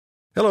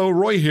Hello,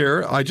 Roy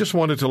here. I just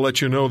wanted to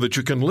let you know that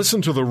you can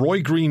listen to The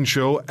Roy Green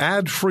Show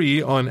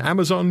ad-free on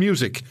Amazon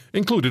Music,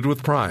 included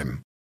with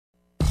Prime.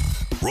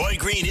 Roy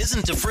Green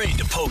isn't afraid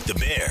to poke the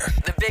bear.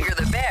 The bigger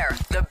the bear,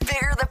 the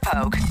bigger the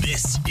poke.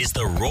 This is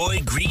The Roy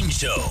Green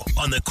Show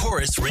on the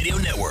Chorus Radio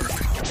Network.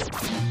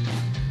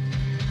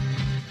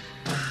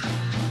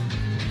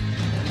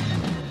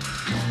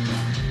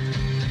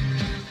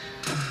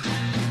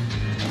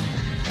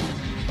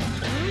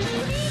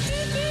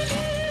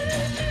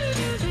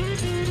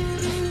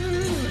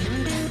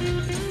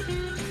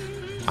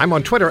 I'm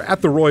on Twitter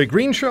at The Roy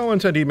Green Show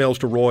and send emails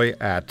to roy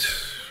at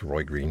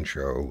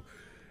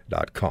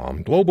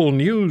roygreenshow.com. Global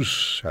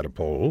News had a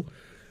poll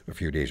a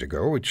few days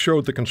ago. It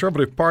showed the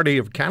Conservative Party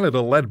of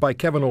Canada, led by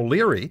Kevin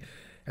O'Leary,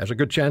 has a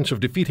good chance of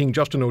defeating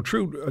Justin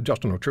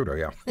Trudeau,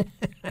 yeah.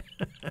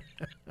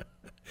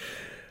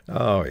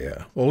 Oh,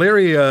 yeah.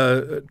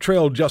 O'Leary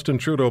trailed Justin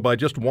Trudeau by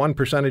just 1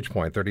 percentage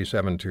point,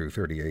 37 to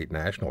 38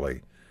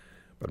 nationally.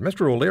 But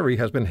Mr. O'Leary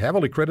has been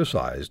heavily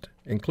criticized,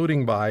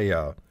 including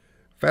by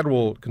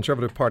federal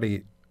Conservative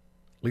Party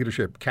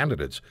leadership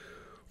candidates,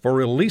 for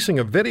releasing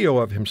a video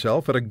of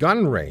himself at a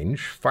gun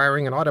range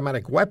firing an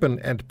automatic weapon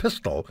and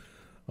pistol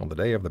on the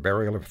day of the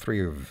burial of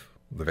 3 of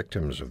the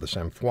victims of the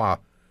Sainte Foy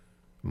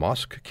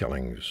mosque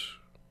killings.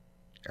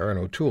 Aaron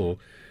O'Toole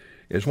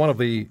is one of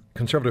the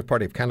Conservative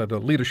Party of Canada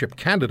leadership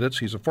candidates.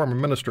 He's a former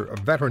Minister of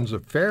Veterans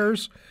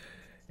Affairs,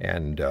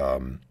 and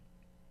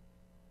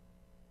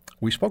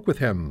we spoke with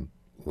him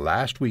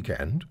last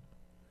weekend,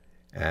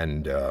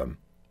 and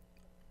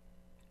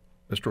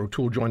Mr.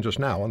 O'Toole joins us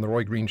now on the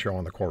Roy Green Show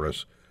on the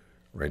Chorus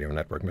Radio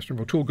Network. Mr.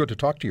 O'Toole, good to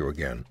talk to you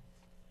again.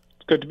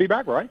 It's good to be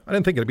back, Roy. I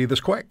didn't think it'd be this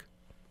quick.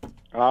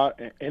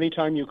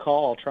 Anytime you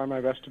call, I'll try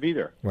my best to be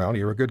there. Well,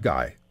 you're a good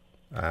guy.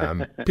 As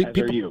are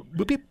you.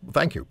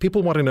 Thank you.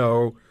 People want to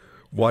know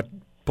what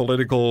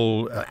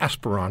political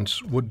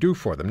aspirants would do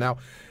for them. Now,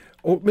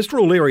 Mr.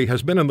 O'Leary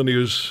has been in the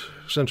news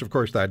since, of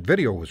course, that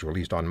video was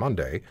released on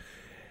Monday.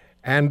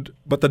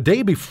 But the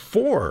day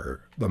before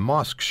the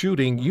mosque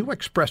shooting, you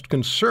expressed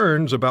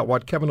concerns about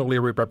what Kevin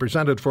O'Leary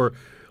represented for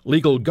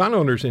legal gun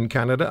owners in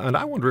Canada, and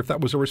I wonder if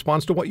that was a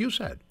response to what you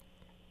said.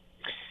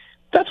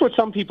 That's what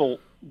some people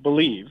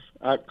believe.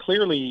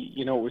 Clearly,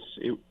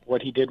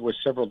 what he did was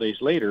several days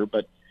later,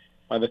 but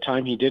by the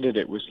time he did it,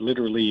 it was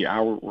literally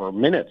hours or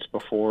minutes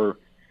before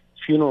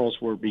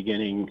funerals were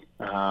beginning,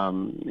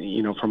 from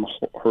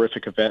a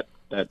horrific event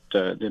that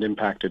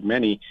impacted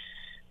many.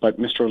 But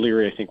Mr.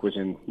 O'Leary, I think, was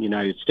in the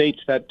United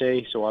States that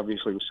day, so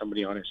obviously was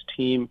somebody on his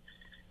team.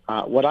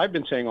 What I've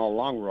been saying all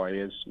along, Roy,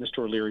 is Mr.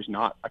 O'Leary's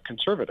not a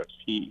conservative.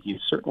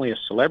 He's certainly a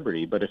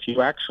celebrity, but if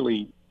you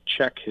actually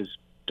check his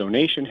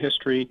donation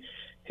history,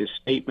 his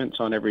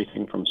statements on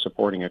everything from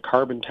supporting a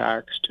carbon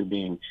tax to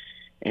being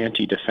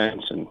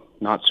anti-defense and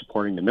not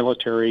supporting the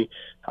military,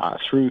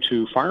 through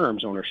to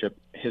firearms ownership,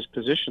 his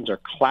positions are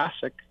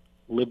classic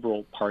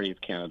Liberal Party of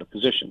Canada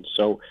positions.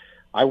 So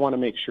I want to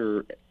make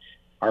sure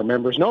our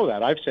members know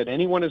that. I've said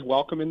anyone is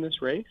welcome in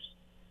this race,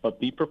 but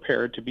be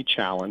prepared to be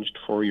challenged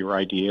for your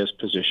ideas,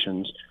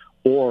 positions,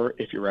 or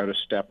if you're out of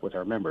step with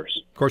our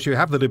members. Of course, you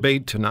have the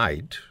debate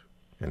tonight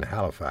in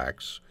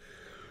Halifax,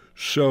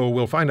 so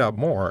we'll find out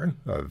more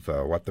of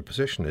what the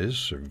position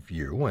is of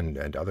you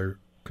and other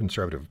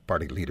Conservative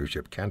Party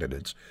leadership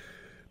candidates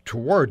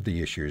toward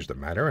the issues that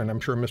matter, and I'm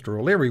sure Mr.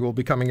 O'Leary will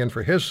be coming in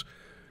for his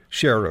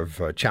share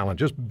of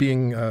challenges,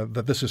 being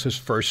that this is his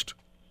first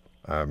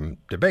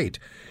debate.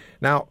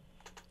 Now,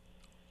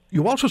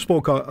 you also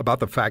spoke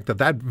about the fact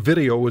that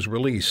video was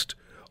released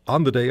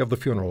on the day of the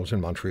funerals in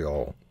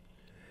Montreal.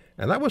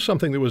 And that was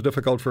something that was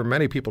difficult for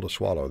many people to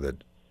swallow,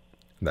 that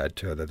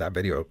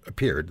video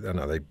appeared.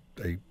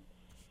 They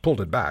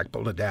pulled it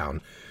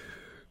down.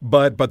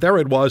 But there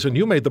it was, and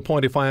you made the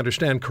point, if I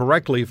understand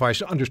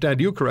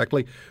you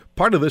correctly,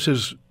 part of this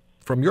is,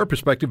 from your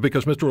perspective,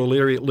 because Mr.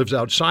 O'Leary lives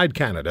outside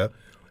Canada,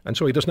 and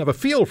so he doesn't have a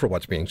feel for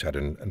what's being said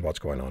and what's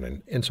going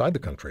on inside the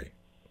country.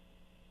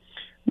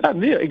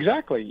 Yeah,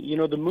 exactly.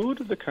 The mood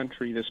of the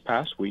country this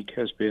past week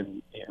has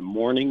been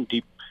mourning,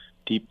 deep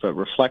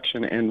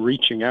reflection, and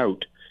reaching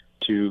out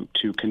to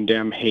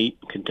condemn hate,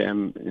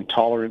 condemn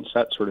intolerance,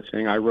 that sort of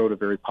thing. I wrote a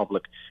very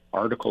public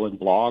article and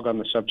blog on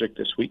the subject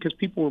this week because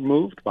people were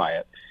moved by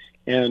it.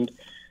 And,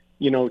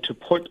 to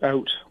put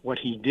out what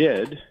he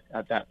did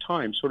at that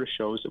time sort of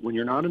shows that when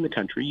you're not in the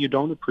country, you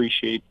don't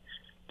appreciate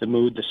the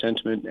mood, the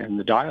sentiment, and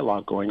the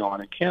dialogue going on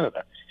in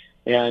Canada.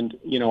 And,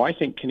 I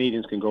think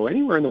Canadians can go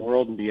anywhere in the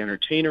world and be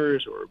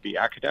entertainers or be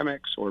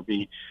academics or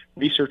be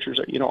researchers.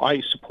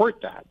 I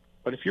support that.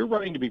 But if you're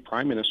running to be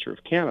Prime Minister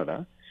of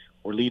Canada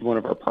or lead one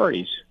of our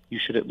parties, you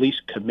should at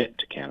least commit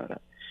to Canada.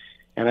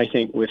 And I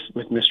think with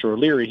Mr.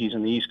 O'Leary, he's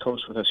on the East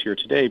Coast with us here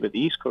today, but the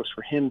East Coast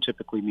for him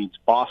typically means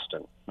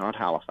Boston, not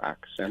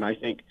Halifax. And I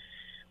think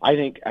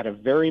at a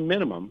very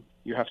minimum,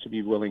 you have to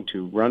be willing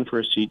to run for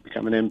a seat,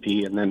 become an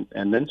MP,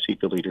 and then seek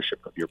the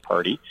leadership of your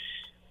party.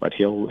 But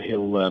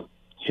he'll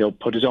he'll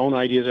put his own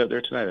ideas out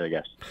there tonight, I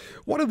guess.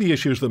 What are the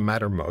issues that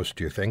matter most,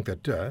 do you think?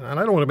 That and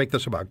I don't want to make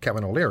this about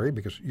Kevin O'Leary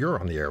because you're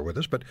on the air with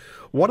us, but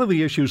what are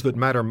the issues that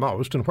matter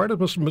most, and where does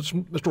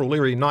Mr.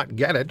 O'Leary not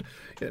get it?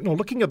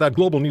 Looking at that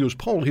Global News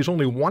poll, he's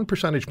only 1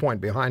 percentage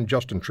point behind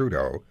Justin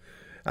Trudeau,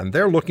 and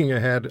they're looking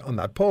ahead on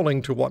that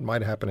polling to what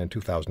might happen in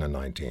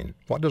 2019.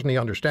 What doesn't he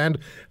understand,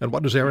 and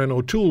what does Erin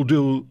O'Toole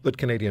do that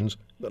Canadians,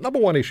 the number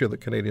one issue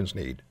that Canadians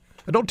need?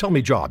 And don't tell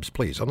me jobs,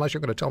 please, unless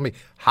you're going to tell me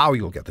how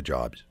you'll get the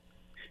jobs.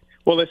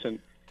 Well, listen,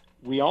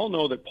 we all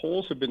know that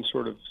polls have been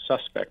sort of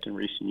suspect in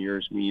recent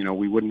years.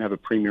 We wouldn't have a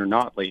Premier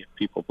Notley if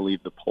people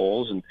believe the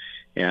polls.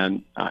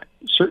 And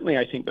certainly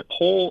I think the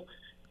poll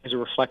is a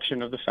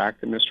reflection of the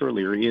fact that Mr.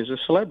 O'Leary is a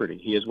celebrity.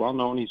 He is well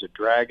known. He's a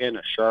dragon,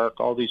 a shark,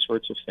 all these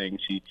sorts of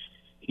things.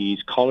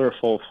 He's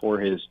colorful for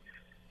his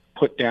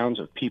put downs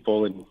of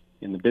people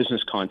in the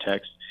business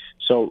context.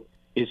 So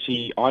is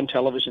he on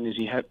television? Is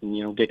he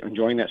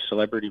enjoying that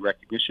celebrity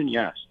recognition?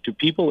 Yes. Do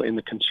people in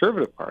the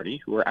Conservative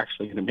Party, who are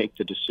actually going to make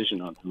the decision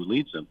on who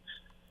leads them,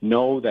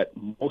 know that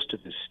most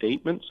of his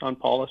statements on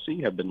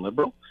policy have been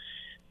liberal?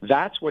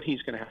 That's what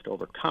he's going to have to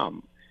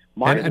overcome.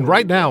 And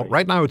right now,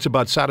 it's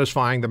about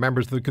satisfying the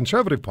members of the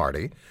Conservative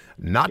Party,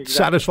 not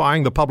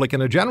satisfying the public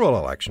in a general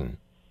election.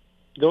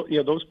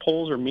 Those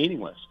polls are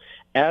meaningless,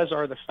 as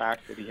are the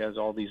fact that he has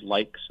all these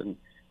likes and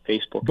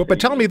Facebook.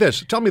 But tell me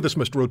this,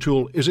 Mr.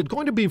 O'Toole, is it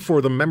going to be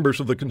for the members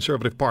of the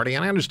Conservative Party?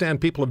 And I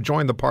understand people have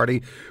joined the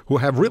party who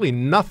have really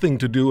nothing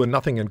to do and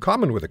nothing in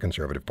common with the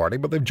Conservative Party,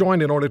 but they've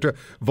joined in order to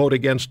vote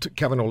against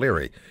Kevin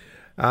O'Leary.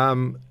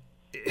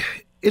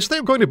 Is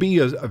there going to be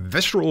a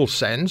visceral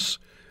sense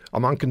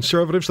among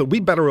Conservatives that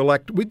we better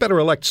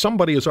elect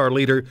somebody as our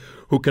leader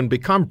who can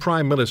become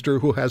Prime Minister,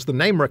 who has the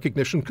name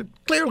recognition?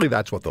 Clearly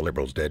that's what the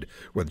Liberals did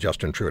with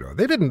Justin Trudeau.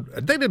 They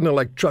didn't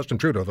elect Justin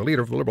Trudeau, the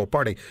leader of the Liberal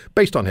Party,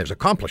 based on his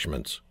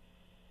accomplishments.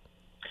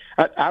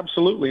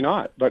 Absolutely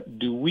not. But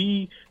do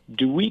we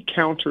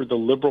counter the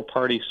Liberal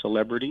Party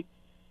celebrity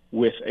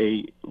with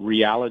a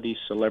reality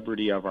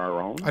celebrity of our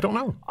own? I don't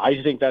know.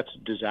 I think that's a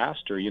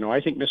disaster.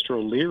 I think Mr.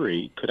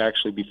 O'Leary could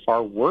actually be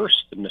far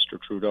worse than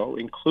Mr. Trudeau,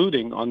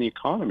 including on the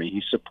economy.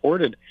 He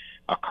supported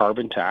a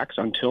carbon tax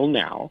until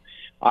now.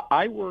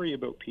 I worry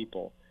about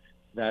people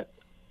that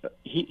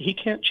he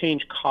can't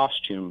change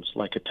costumes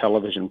like a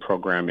television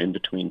program in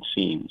between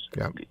scenes.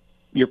 Yeah.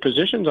 Your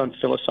positions on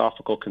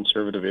philosophical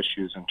conservative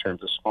issues in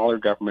terms of smaller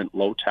government,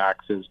 low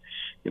taxes,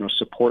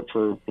 support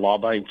for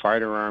law-abiding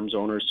firearms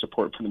owners,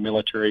 support for the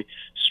military,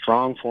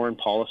 strong foreign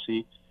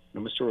policy,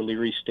 Mr.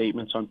 O'Leary's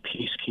statements on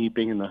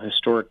peacekeeping and the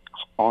historic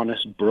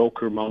honest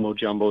broker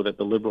mumbo-jumbo that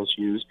the Liberals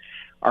use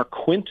are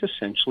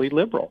quintessentially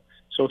liberal.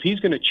 So if he's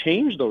going to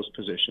change those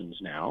positions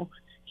now,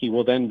 he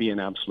will then be an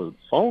absolute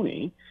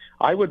phony.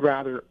 I would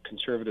rather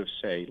Conservatives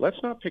say,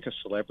 let's not pick a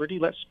celebrity,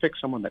 let's pick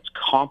someone that's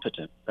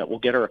competent, that will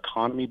get our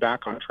economy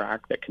back on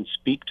track, that can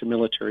speak to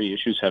military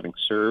issues having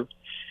served.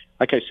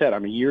 Like I said,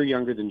 I'm a year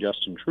younger than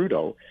Justin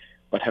Trudeau,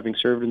 but having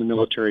served in the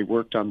military,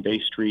 worked on Bay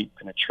Street,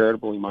 and a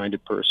charitably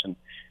minded person,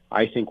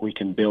 I think we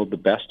can build the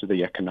best of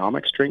the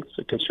economic strengths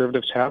that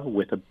Conservatives have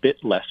with a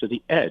bit less of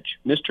the edge.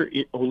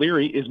 Mr.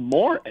 O'Leary is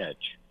more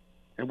edge,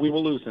 and we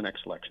will lose the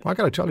next election. Well, I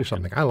got to tell you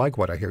something. I like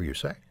what I hear you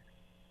say.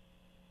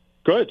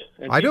 Good.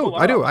 And I do.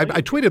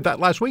 I tweeted that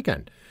last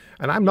weekend,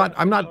 and I'm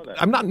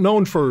not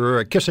known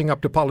for kissing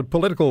up to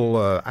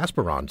political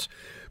aspirants,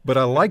 but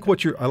I like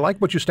what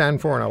you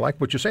stand for, and I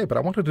like what you say. But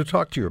I wanted to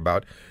talk to you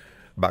about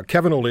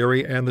Kevin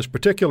O'Leary and this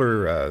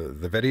particular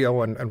the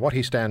video and what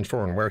he stands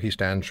for and where he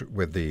stands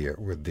with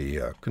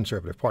the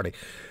Conservative Party.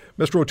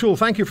 Mr. O'Toole,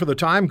 thank you for the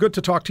time. Good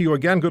to talk to you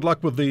again. Good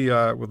luck with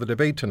the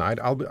debate tonight.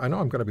 I know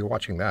I'm going to be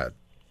watching that.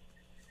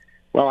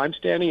 Well, I'm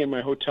standing in my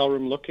hotel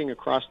room looking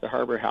across the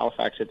harbor of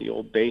Halifax at the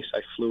old base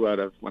I flew out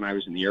of when I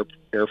was in the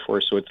Air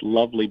Force. So it's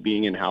lovely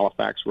being in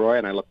Halifax, Roy,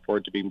 and I look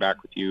forward to being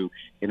back with you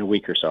in a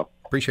week or so.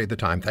 Appreciate the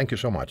time. Thank you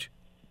so much.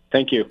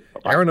 Thank you.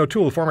 Bye-bye. Erin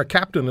O'Toole, former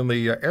captain in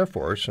the Air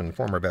Force and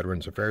former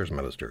Veterans Affairs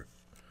Minister.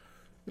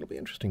 It'll be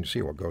interesting to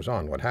see what goes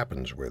on, what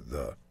happens with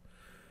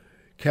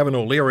Kevin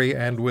O'Leary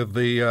and with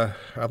the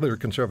other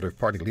Conservative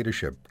Party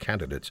leadership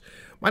candidates.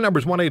 My number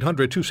is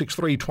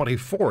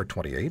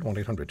 1-800-263-2428,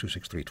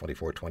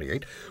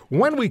 1-800-263-2428.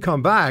 When we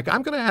come back,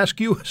 I'm going to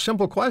ask you a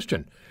simple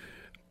question.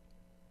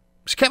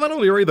 Is Kevin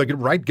O'Leary the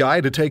right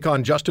guy to take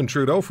on Justin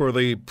Trudeau for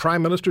the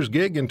Prime Minister's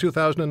gig in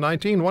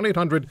 2019?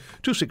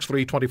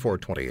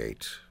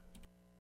 1-800-263-2428.